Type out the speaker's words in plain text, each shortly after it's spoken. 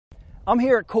I'm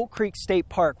here at Colt Creek State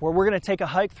Park, where we're going to take a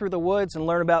hike through the woods and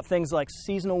learn about things like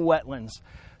seasonal wetlands.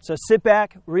 So sit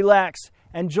back, relax,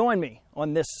 and join me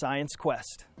on this science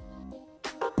quest.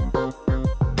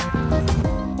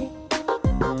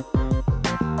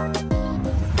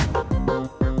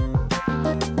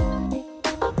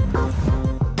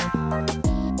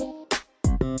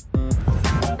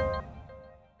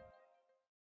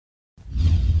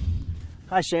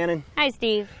 Hi, Shannon. Hi,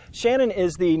 Steve. Shannon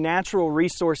is the Natural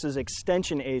Resources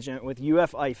Extension Agent with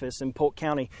IFAS in Polk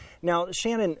County. Now,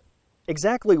 Shannon,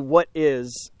 exactly what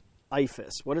is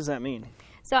IFAS? What does that mean?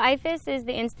 So IFAS is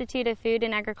the Institute of Food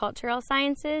and Agricultural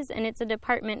Sciences, and it's a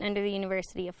department under the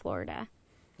University of Florida.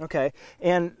 Okay.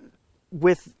 And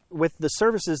with the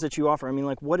services that you offer, I mean,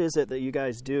 like, what is it that you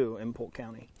guys do in Polk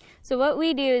County? So what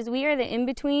we do is we are the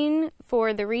in-between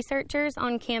for the researchers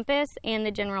on campus and the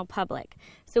general public.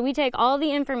 So we take all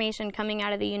the information coming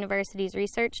out of the university's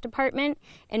research department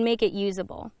and make it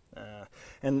usable.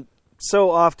 And so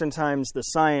oftentimes the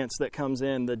science that comes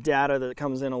in, the data that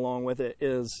comes in along with it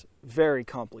is very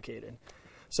complicated.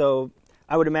 So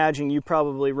I would imagine you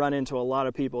probably run into a lot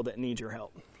of people that need your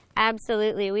help.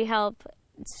 Absolutely. We help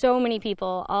so many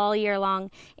people all year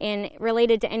long, and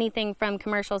related to anything from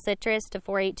commercial citrus to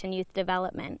 4-H and youth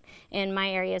development. And my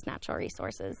area is natural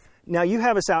resources. Now you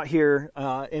have us out here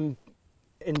in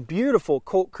beautiful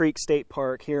Colt Creek State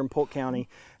Park here in Polk County,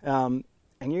 and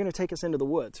you're going to take us into the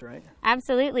woods, right?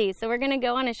 Absolutely. So we're going to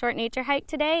go on a short nature hike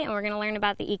today, and we're going to learn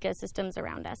about the ecosystems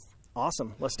around us.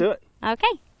 Awesome. Let's do it.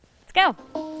 Okay, let's go.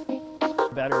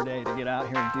 Better day to get out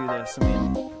here and do this. I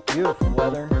mean, beautiful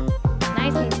weather.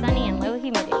 Nice and sunny and low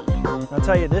humidity. I'll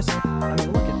tell you this, I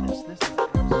mean, look at this. This is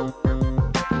awesome.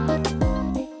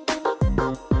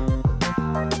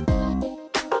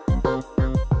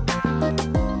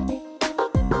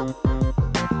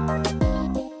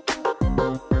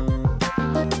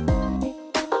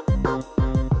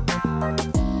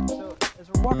 So, as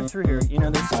we're walking through here, you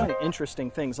know, there's so many interesting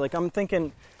things. Like, I'm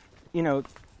thinking, you know,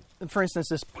 for instance,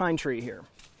 this pine tree here.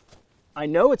 I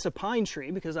know it's a pine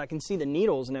tree because I can see the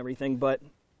needles and everything, but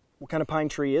what kind of pine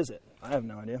tree is it? I have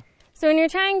no idea. So when you're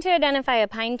trying to identify a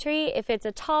pine tree, if it's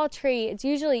a tall tree, it's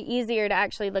usually easier to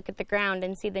actually look at the ground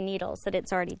and see the needles that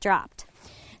it's already dropped.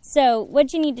 So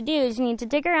what you need to do is you need to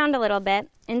dig around a little bit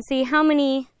and see how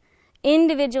many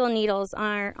individual needles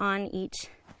are on each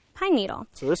pine needle.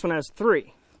 So this one has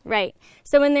 3. Right.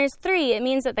 So when there's 3, it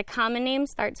means that the common name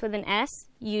starts with an S,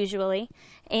 usually.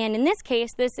 And in this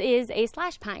case, this is a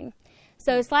slash pine.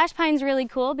 So slash pine's really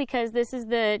cool because this is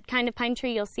the kind of pine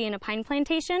tree you'll see in a pine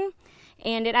plantation,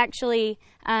 and it actually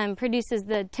produces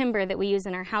the timber that we use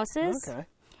in our houses. Okay.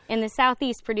 And the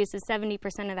southeast produces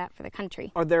 70% of that for the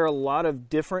country. Are there a lot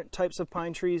of different types of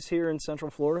pine trees here in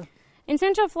Central Florida? In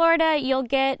Central Florida, you'll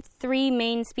get 3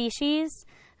 main species,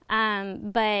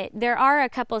 but there are a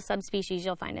couple of subspecies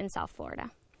you'll find in South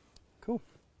Florida. Cool.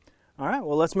 All right,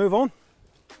 well, let's move on.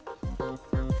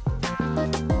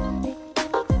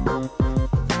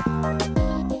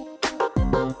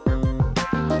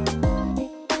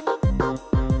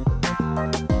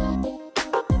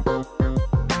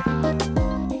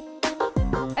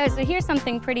 Oh, so here's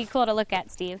something pretty cool to look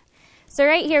at, Steve. So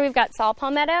right here we've got saw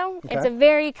palmetto. Okay. It's a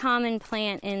very common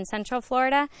plant in Central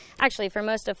Florida, actually for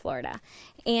most of Florida.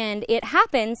 And it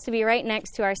happens to be right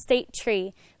next to our state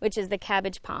tree, which is the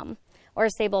cabbage palm, or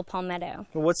sable palmetto.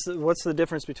 What's the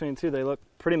difference between the two? They look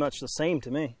pretty much the same to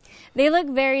me. They look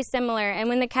very similar, and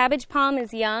when the cabbage palm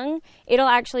is young, it'll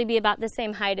actually be about the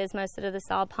same height as most of the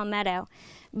saw palmetto.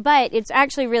 But it's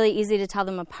actually really easy to tell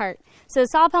them apart. So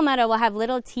saw palmetto will have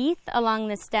little teeth along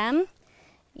the stem.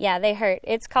 Yeah, they hurt.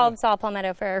 It's called saw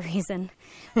palmetto for a reason.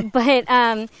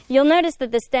 But you'll notice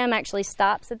that the stem actually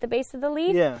stops at the base of the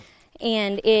leaf. Yeah.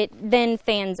 And it then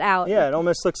fans out. Yeah, it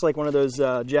almost looks like one of those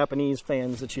Japanese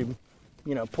fans that you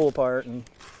know, pull apart. And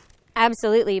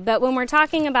Absolutely. But when we're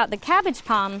talking about the cabbage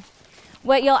palm,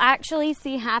 what you'll actually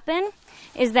see happen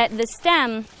is that the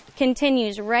stem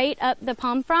continues right up the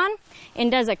palm frond and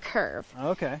does a curve.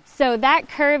 Okay. So that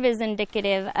curve is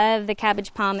indicative of the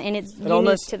cabbage palm, and it's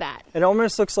unique to that. It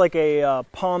almost looks like a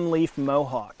palm leaf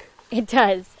mohawk. It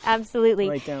does, absolutely.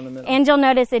 Right down the middle. And you'll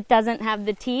notice it doesn't have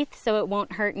the teeth, so it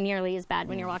won't hurt nearly as bad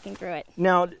when you're walking through it.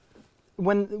 Now,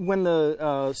 when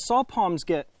the saw palms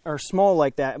are small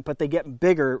like that, but they get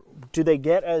bigger, do they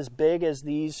get as big as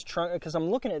these trunks? Because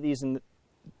I'm looking at these, and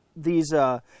these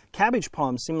cabbage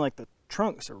palms seem like the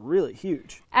trunks are really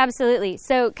huge. Absolutely.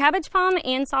 So cabbage palm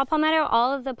and saw palmetto,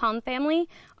 all of the palm family,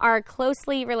 are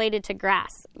closely related to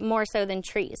grass, more so than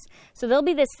trees. So they'll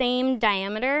be the same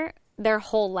diameter their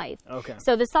whole life. Okay.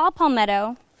 So the saw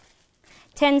palmetto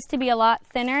tends to be a lot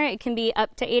thinner. It can be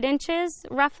up to 8 inches,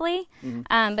 roughly.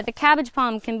 But the cabbage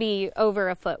palm can be over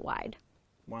a foot wide.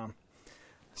 Wow.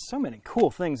 So many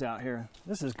cool things out here.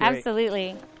 This is great.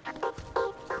 Absolutely.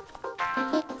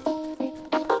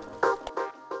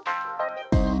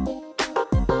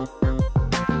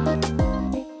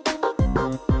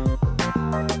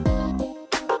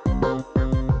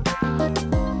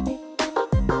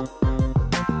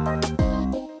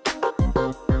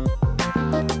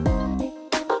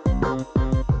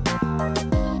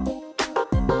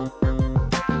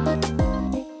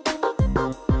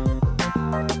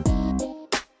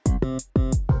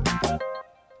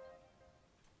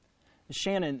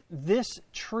 Shannon, this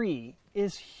tree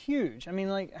is huge. I mean,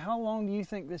 like, how long do you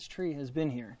think this tree has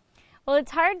been here? Well, it's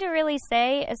hard to really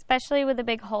say, especially with a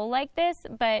big hole like this,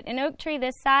 but an oak tree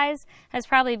this size has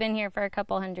probably been here for a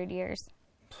couple hundred years.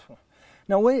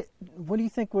 Now, what do you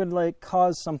think would like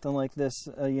cause something like this,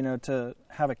 you know, to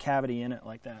have a cavity in it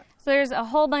like that? So there's a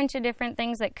whole bunch of different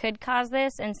things that could cause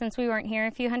this, and since we weren't here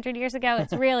a few hundred years ago,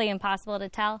 it's really impossible to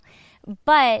tell.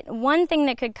 But one thing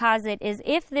that could cause it is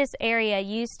if this area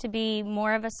used to be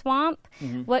more of a swamp,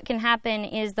 what can happen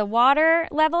is the water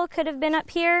level could have been up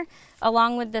here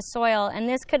along with the soil, and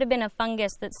this could have been a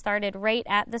fungus that started right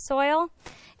at the soil.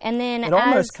 And then it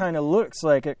almost kind of looks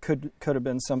like it could have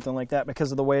been something like that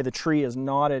because of the way the tree is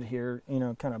knotted here, you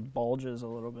know, kind of bulges a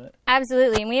little bit.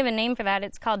 Absolutely, and we have a name for that.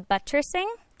 It's called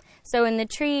buttressing. So when the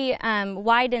tree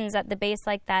widens at the base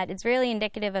like that, it's really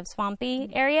indicative of swampy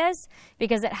areas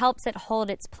because it helps it hold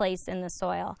its place in the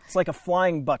soil. It's like a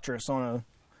flying buttress on a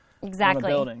Exactly.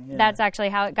 building. Yeah. That's actually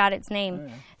how it got its name. Oh,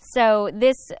 yeah. So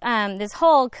this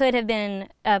hole could have been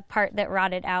a part that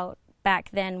rotted out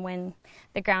back then when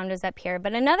the ground was up here.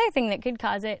 But another thing that could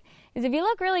cause it is if you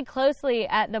look really closely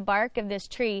at the bark of this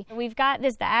tree, we've got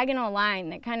this diagonal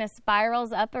line that kind of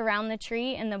spirals up around the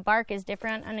tree and the bark is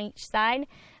different on each side.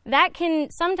 That can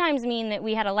sometimes mean that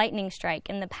we had a lightning strike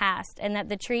in the past and that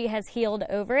the tree has healed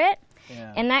over it.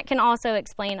 Yeah. And that can also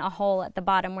explain a hole at the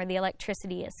bottom where the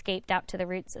electricity escaped out to the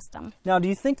root system. Now, do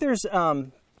you think there's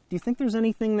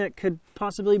anything that could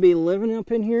possibly be living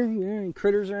up in here? You know, any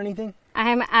critters or anything?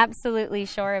 I'm absolutely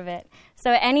sure of it.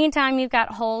 So anytime you've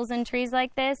got holes in trees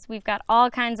like this, we've got all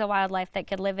kinds of wildlife that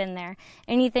could live in there.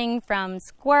 Anything from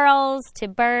squirrels to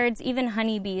birds, even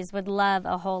honeybees would love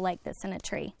a hole like this in a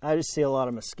tree. I just see a lot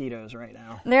of mosquitoes right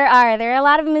now. There are a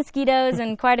lot of mosquitoes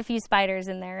and quite a few spiders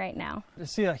in there right now. To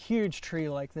see a huge tree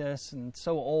like this and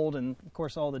so old, and of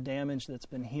course all the damage that's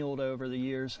been healed over the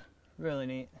years, really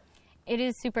neat. It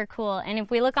is super cool, and if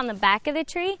we look on the back of the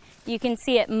tree, you can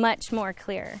see it much more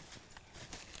clear.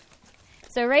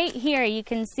 So right here, you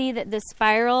can see that the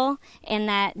spiral and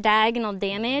that diagonal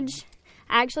damage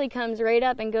actually comes right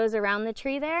up and goes around the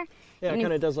tree there. Yeah, it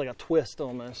kind of does like a twist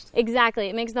almost. Exactly.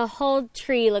 It makes the whole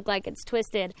tree look like it's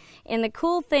twisted. And the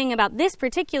cool thing about this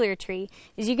particular tree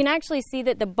is you can actually see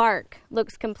that the bark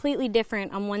looks completely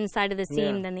different on one side of the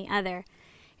seam than the other.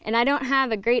 And I don't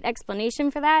have a great explanation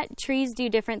for that. Trees do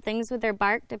different things with their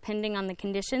bark depending on the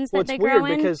conditions that they grow in. It's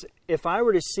weird because if I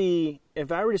were to see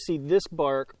this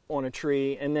bark on a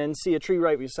tree and then see a tree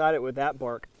right beside it with that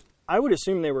bark, I would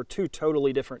assume they were two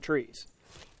totally different trees.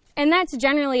 And that's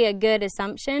generally a good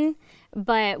assumption,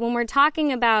 but when we're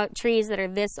talking about trees that are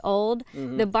this old,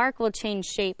 the bark will change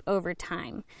shape over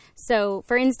time. So,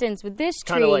 for instance, with this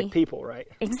tree... Kind of like people, right?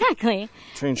 Exactly.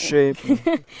 Change shape.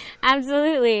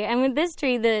 Absolutely. And with this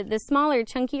tree, the smaller,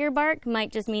 chunkier bark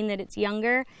might just mean that it's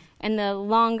younger, and the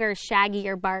longer,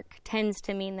 shaggier bark tends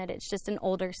to mean that it's just an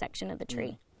older section of the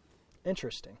tree.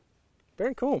 Interesting.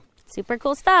 Very cool. Super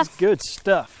cool stuff. That's good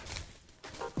stuff.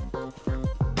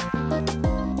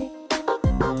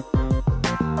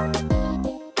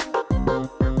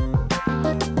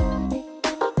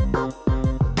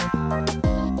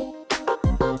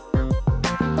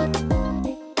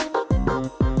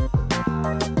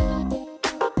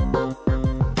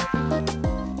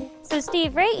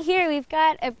 Steve, right here we've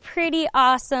got a pretty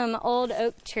awesome old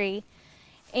oak tree,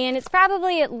 and it's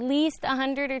probably at least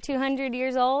 100 or 200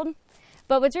 years old.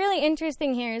 But what's really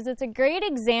interesting here is it's a great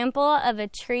example of a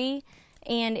tree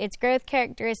and its growth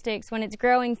characteristics when it's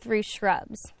growing through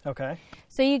shrubs. Okay.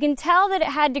 So you can tell that it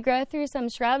had to grow through some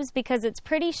shrubs because it's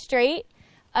pretty straight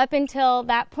up until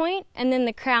that point, and then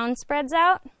the crown spreads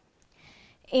out.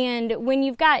 And when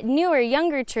you've got newer,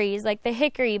 younger trees like the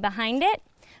hickory behind it,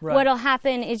 what'll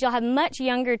happen is you'll have much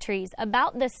younger trees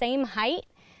about the same height,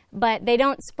 but they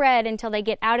don't spread until they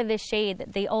get out of the shade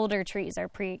that the older trees are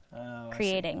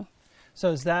creating. So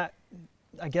is that,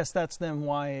 I guess that's then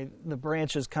why the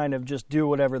branches kind of just do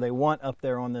whatever they want up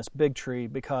there on this big tree,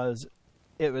 because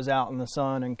it was out in the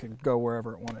sun and could go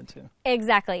wherever it wanted to.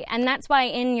 Exactly. And that's why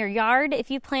in your yard, if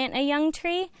you plant a young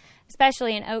tree,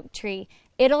 especially an oak tree,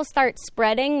 it'll start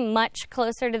spreading much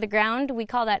closer to the ground. We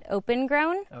call that open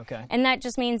grown. Okay. And that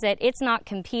just means that it's not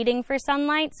competing for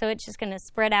sunlight, so it's just going to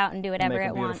spread out and do whatever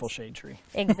it wants. Make a beautiful shade tree.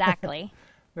 Exactly.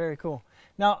 Very cool.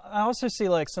 Now, I also see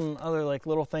like some other like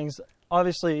little things.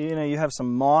 Obviously, you know, you have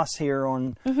some moss here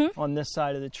on this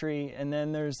side of the tree, and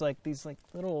then there's like these like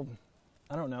little,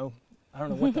 I don't know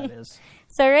what that is.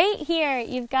 So right here,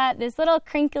 you've got this little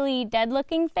crinkly,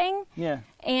 dead-looking thing. Yeah.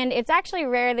 And it's actually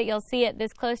rare that you'll see it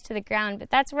this close to the ground, but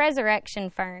that's resurrection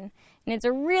fern. And it's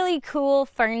a really cool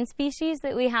fern species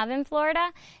that we have in Florida.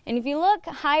 And if you look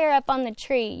higher up on the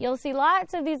tree, you'll see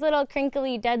lots of these little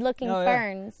crinkly, dead-looking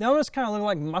ferns. They almost kind of look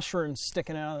like mushrooms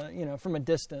sticking out, you know, from a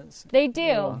distance. They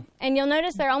do. And you'll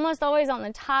notice they're almost always on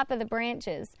the top of the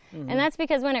branches. And that's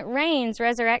because when it rains,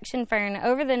 resurrection fern,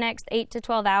 over the next 8 to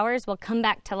 12 hours, will come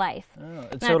back to life. Oh,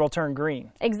 and so it'll turn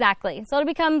green. Exactly. So it'll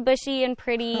become bushy and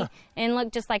pretty and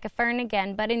look just like a fern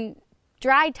again. But in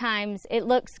dry times, it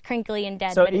looks crinkly and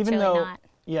dead, but it's really not.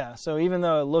 Yeah, so even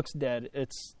though it looks dead,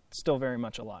 it's still very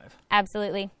much alive.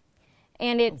 Absolutely.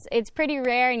 And it's pretty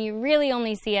rare, and you really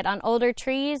only see it on older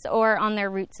trees or on their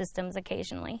root systems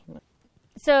occasionally.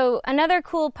 So another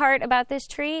cool part about this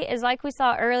tree is, like we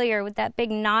saw earlier with that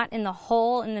big knot in the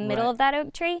hole in the middle of that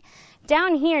oak tree,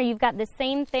 down here you've got the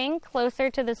same thing closer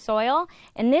to the soil,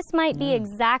 and this might be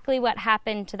exactly what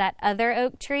happened to that other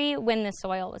oak tree when the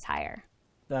soil was higher.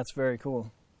 That's very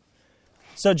cool.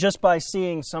 So just by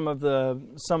seeing some of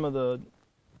the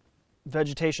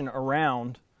vegetation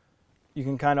around, you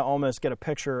can kind of almost get a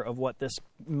picture of what this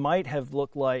might have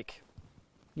looked like,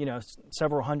 you know,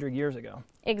 several hundred years ago.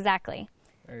 Exactly.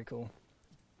 Very cool.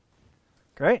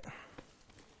 Great.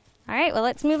 All right, well,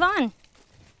 let's move on.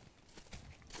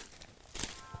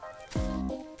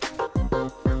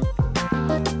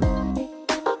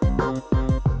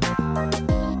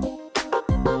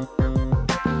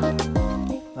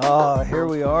 Oh, here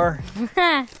we are.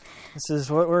 This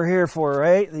is what we're here for,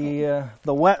 right? The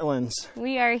wetlands.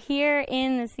 We are here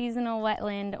in the seasonal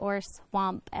wetland, or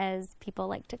swamp, as people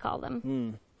like to call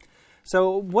them.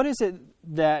 So what is it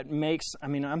that makes, I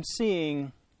mean, I'm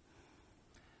seeing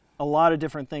a lot of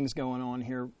different things going on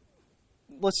here.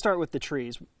 Let's start with the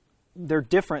trees. They're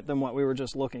different than what we were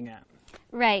just looking at.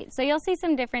 Right, so you'll see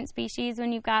some different species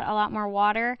when you've got a lot more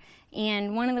water,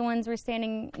 and one of the ones we're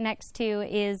standing next to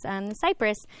is the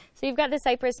cypress. So you've got the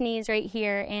cypress knees right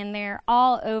here, and they're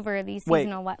all over these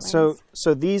seasonal wetlands.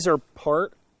 So these are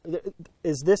part,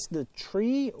 is this the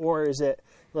tree, or is it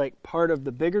like part of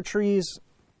the bigger trees?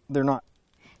 They're not.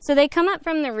 So they come up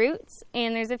from the roots,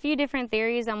 and there's a few different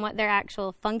theories on what their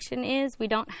actual function is. We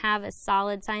don't have a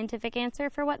solid scientific answer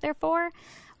for what they're for.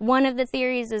 One of the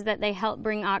theories is that they help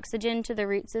bring oxygen to the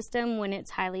root system when it's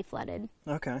highly flooded.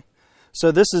 Okay.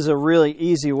 So this is a really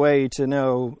easy way to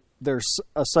know there's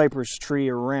a cypress tree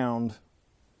around.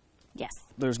 Yes.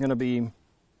 There's going to be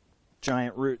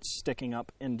giant roots sticking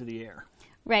up into the air.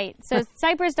 Right. So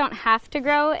cypress don't have to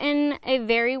grow in a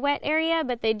very wet area,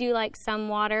 but they do like some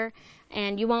water,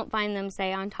 and you won't find them,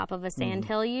 say, on top of a sand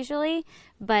hill usually.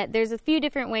 But there's a few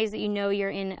different ways that you know you're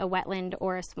in a wetland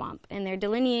or a swamp, and they're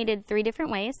delineated 3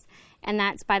 different ways, and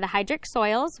that's by the hydric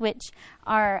soils, which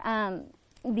are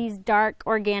these dark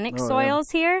organic soils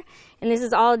here, and this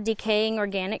is all decaying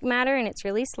organic matter, and it's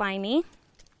really slimy.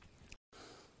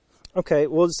 Okay,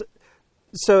 well,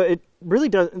 so it really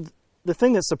does. The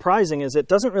thing that's surprising is it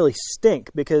doesn't really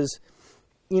stink, because,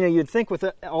 you know, you'd think with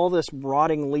all this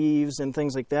rotting leaves and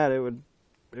things like that, it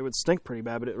would stink pretty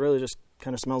bad, but it really just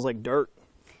kind of smells like dirt.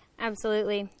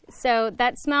 Absolutely. So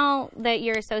that smell that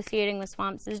you're associating with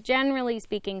swamps is, generally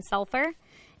speaking, sulfur,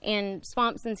 and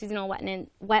swamps and seasonal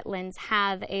wetlands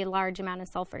have a large amount of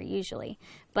sulfur usually.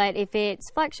 But if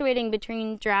it's fluctuating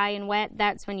between dry and wet,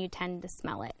 that's when you tend to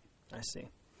smell it. I see.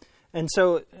 And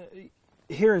so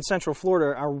here in Central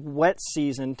Florida, our wet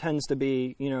season tends to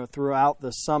be, you know, throughout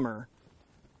the summer,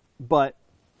 but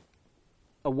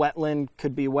a wetland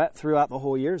could be wet throughout the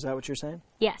whole year. Is that what you're saying?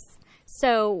 Yes.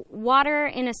 So water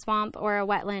in a swamp or a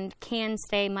wetland can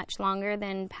stay much longer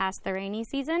than past the rainy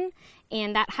season,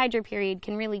 and that hydro period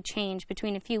can really change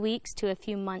between a few weeks to a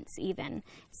few months even.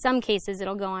 Some cases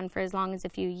it'll go on for as long as a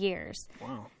few years.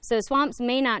 Wow. So swamps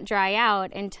may not dry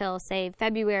out until, say,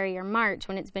 February or March,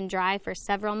 when it's been dry for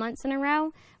several months in a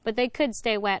row, but they could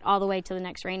stay wet all the way to the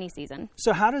next rainy season.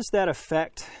 So how does that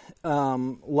affect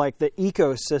like the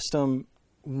ecosystem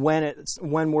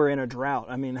when we're in a drought?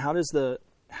 I mean, how does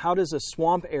a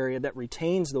swamp area that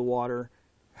retains the water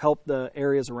help the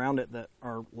areas around it that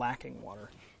are lacking water?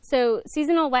 So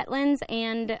seasonal wetlands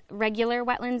and regular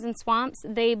wetlands and swamps,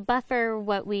 they buffer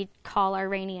what we call our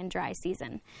rainy and dry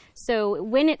season. So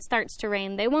when it starts to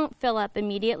rain, they won't fill up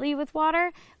immediately with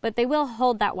water, but they will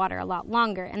hold that water a lot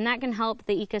longer, and that can help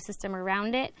the ecosystem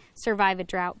around it survive a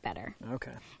drought better.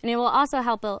 Okay. And it will also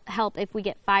help if we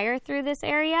get fire through this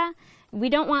area. We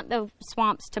don't want the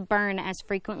swamps to burn as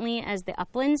frequently as the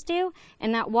uplands do,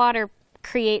 and that water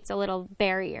creates a little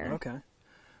barrier. Okay.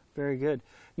 Very good.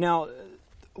 Now,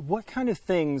 what kind of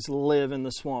things live in the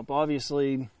swamp?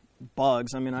 Obviously,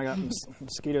 bugs. I mean, I got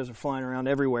mosquitoes are flying around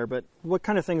everywhere, but what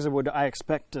kind of things would I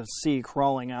expect to see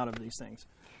crawling out of these things?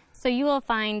 So you will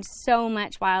find so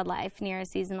much wildlife near a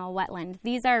seasonal wetland.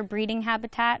 These are breeding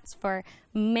habitats for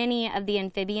many of the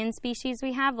amphibian species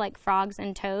we have, like frogs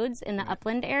and toads in the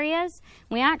upland areas.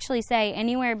 We actually say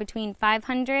anywhere between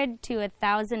 500 to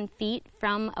 1,000 feet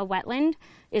from a wetland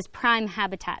is prime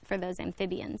habitat for those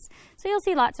amphibians. So you'll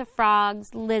see lots of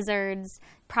frogs, lizards,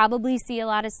 probably see a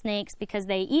lot of snakes because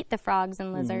they eat the frogs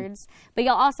and lizards, but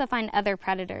you'll also find other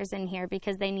predators in here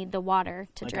because they need the water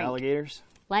to drink. Like alligators?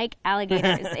 Like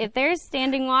alligators. If there's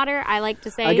standing water, I like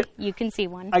to say you can see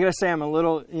one. I gotta say, I'm a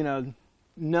little,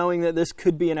 knowing that this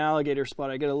could be an alligator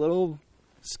spot, I get a little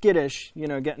skittish,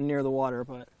 getting near the water,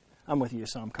 but I'm with you,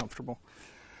 so I'm comfortable.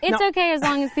 It's okay as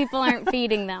long as people aren't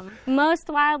feeding them. Most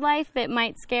wildlife that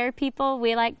might scare people,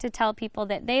 we like to tell people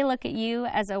that they look at you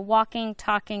as a walking,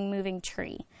 talking, moving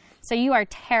tree. So you are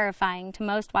terrifying to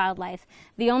most wildlife.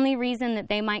 The only reason that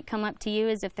they might come up to you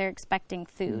is if they're expecting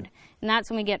food. And that's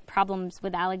when we get problems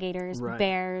with alligators,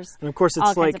 bears, and of course, it's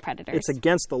all kinds of predators. It's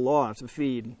against the law to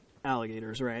feed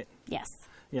alligators, right? Yes.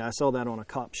 Yeah, I saw that on a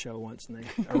cop show once, and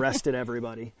they arrested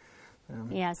everybody.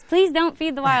 Yes, please don't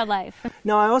feed the wildlife.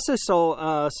 Now, I also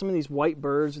saw some of these white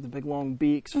birds with the big long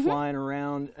beaks flying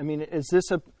around. I mean, is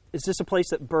this a place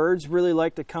that birds really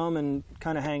like to come and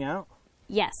kind of hang out?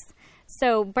 Yes.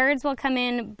 So birds will come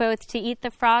in both to eat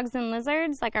the frogs and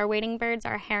lizards, like our wading birds,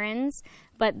 our herons,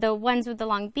 but the ones with the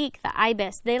long beak, the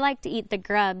ibis, they like to eat the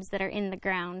grubs that are in the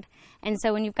ground. And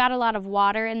so when you've got a lot of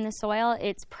water in the soil,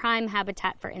 it's prime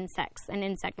habitat for insects and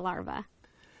insect larvae.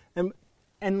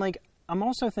 And like, I'm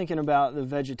also thinking about the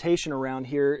vegetation around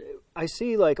here. I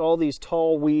see like all these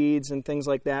tall weeds and things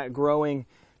like that growing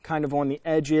kind of on the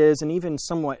edges and even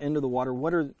somewhat into the water.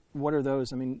 What are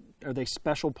those? I mean, are they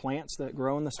special plants that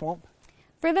grow in the swamp?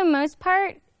 For the most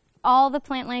part, all the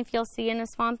plant life you'll see in a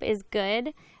swamp is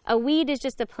good. A weed is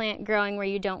just a plant growing where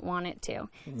you don't want it to.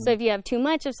 So if you have too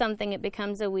much of something, it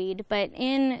becomes a weed. But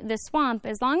in the swamp,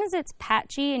 as long as it's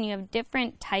patchy and you have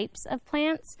different types of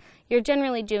plants, you're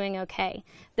generally doing okay.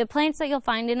 The plants that you'll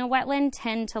find in a wetland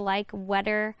tend to like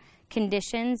wetter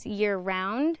conditions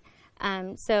year-round.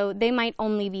 So they might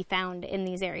only be found in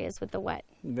these areas with the wet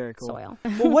soil.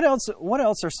 Well, what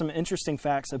else are some interesting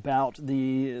facts about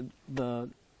the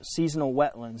seasonal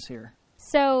wetlands here?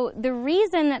 So the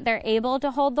reason that they're able to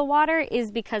hold the water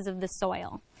is because of the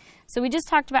soil. So we just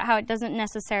talked about how it doesn't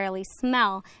necessarily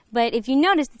smell, but if you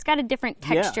notice, it's got a different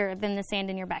texture than the sand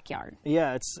in your backyard.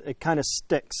 Yeah, it kind of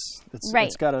sticks.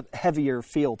 It's got a heavier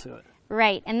feel to it.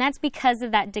 Right, and that's because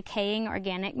of that decaying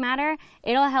organic matter.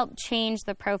 It'll help change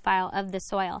the profile of the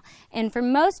soil. And for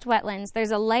most wetlands,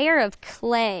 there's a layer of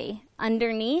clay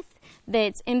underneath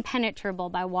that's impenetrable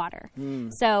by water.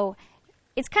 So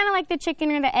it's kind of like the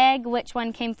chicken or the egg. Which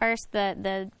one came first,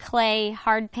 the clay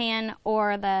hard pan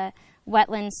or the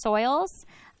wetland soils?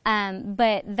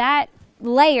 But that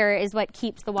layer is what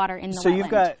keeps the water in the wetland.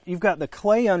 So you've got the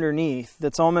clay underneath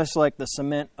that's almost like the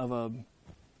cement of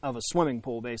a swimming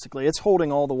pool, basically. It's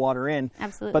holding all the water in.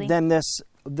 Absolutely. But then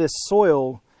this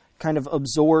soil kind of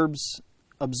absorbs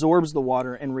the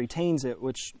water and retains it,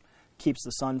 which keeps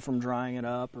the sun from drying it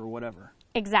up or whatever.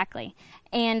 Exactly.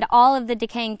 And all of the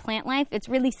decaying plant life, it's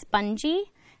really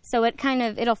spongy, so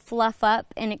it'll fluff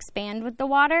up and expand with the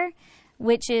water,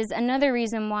 which is another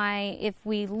reason why if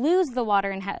we lose the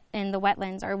water in the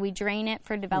wetlands or we drain it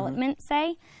for development,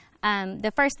 say,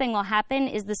 the first thing will happen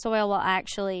is the soil will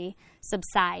actually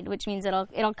subside, which means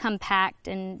it'll compact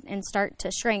and start to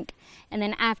shrink. And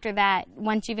then after that,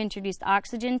 once you've introduced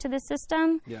oxygen to the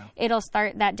system, it'll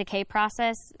start that decay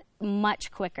process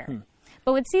much quicker.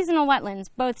 But with seasonal wetlands,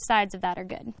 both sides of that are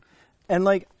good. And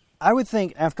like, I would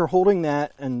think after holding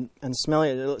that and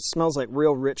smelling it, it smells like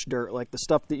real rich dirt, like the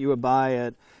stuff that you would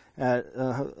buy at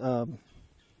home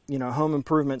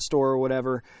improvement store or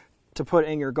whatever to put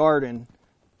in your garden.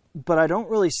 But I don't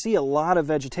really see a lot of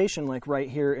vegetation like right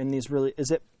here in these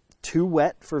is it too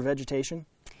wet for vegetation?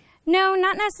 No,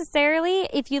 not necessarily.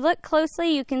 If you look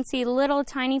closely, you can see little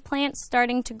tiny plants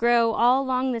starting to grow all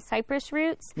along the cypress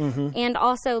roots and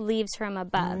also leaves from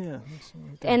above. Oh,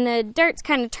 yeah. And the dirt's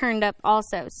kind of turned up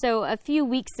also. So a few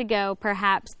weeks ago,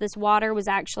 perhaps, this water was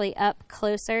actually up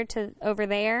closer to over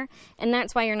there, and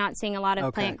that's why you're not seeing a lot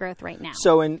of plant growth right now.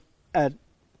 So in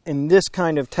this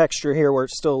kind of texture here, where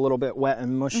it's still a little bit wet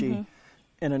and mushy,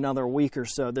 in another week or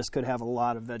so, this could have a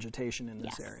lot of vegetation in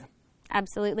this area.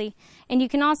 Absolutely. And you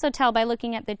can also tell by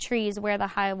looking at the trees where the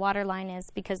high water line is,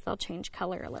 because they'll change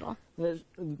color a little.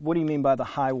 What do you mean by the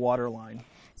high water line?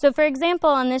 So for example,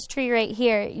 on this tree right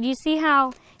here, you see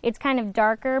how it's kind of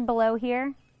darker below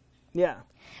here? Yeah.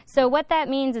 So what that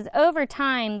means is over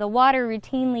time, the water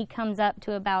routinely comes up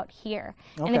to about here.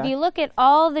 And if you look at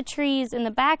all the trees in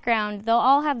the background, they'll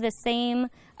all have the same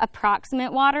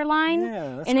approximate water line.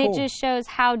 Yeah, that's and cool. It just shows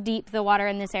how deep the water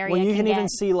in this area Well, you can get. even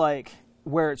see like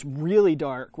where it's really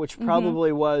dark, which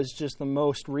probably was just the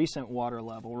most recent water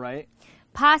level, right?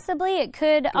 Possibly. It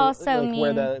could also like mean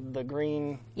where the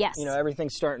green, yes,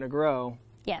 everything's starting to grow.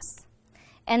 Yes.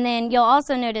 And then you'll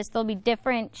also notice there'll be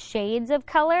different shades of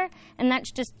color, and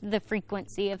that's just the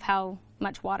frequency of how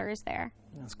much water is there.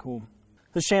 That's cool.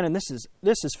 So Shannon, this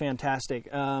is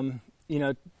fantastic.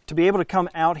 To be able to come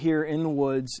out here in the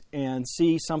woods and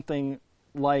see something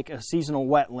like a seasonal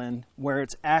wetland where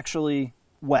it's actually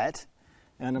wet,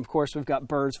 and of course we've got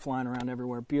birds flying around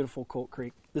everywhere. Beautiful Colt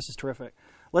Creek. This is terrific.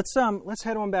 Let's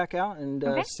head on back out and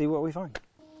see what we find.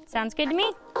 Sounds good to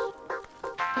me.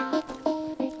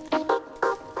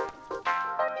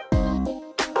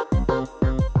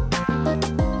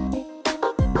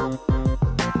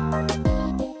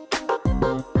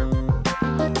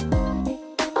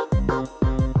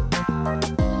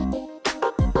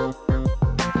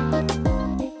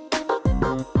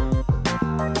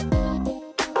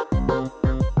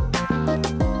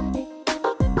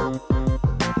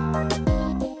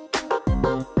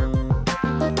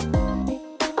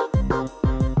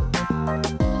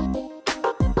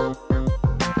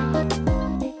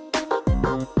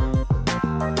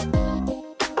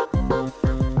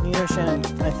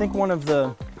 Shannon, I think one of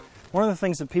the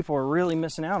things that people are really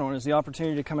missing out on is the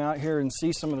opportunity to come out here and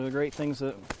see some of the great things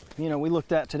that we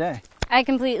looked at today. I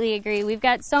completely agree. We've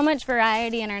got so much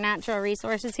variety in our natural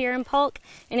resources here in Polk,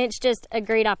 and it's just a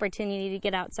great opportunity to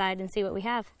get outside and see what we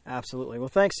have. Absolutely. Well,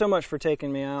 thanks so much for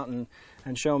taking me out and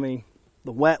showing me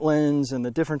the wetlands and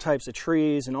the different types of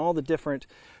trees and all the different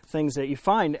things that you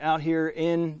find out here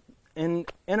in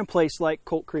a place like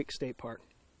Colt Creek State Park.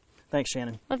 Thanks,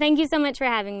 Shannon. Well, thank you so much for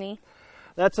having me.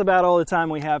 That's about all the time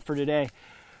we have for today.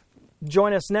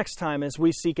 Join us next time as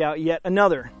we seek out yet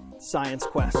another science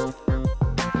quest.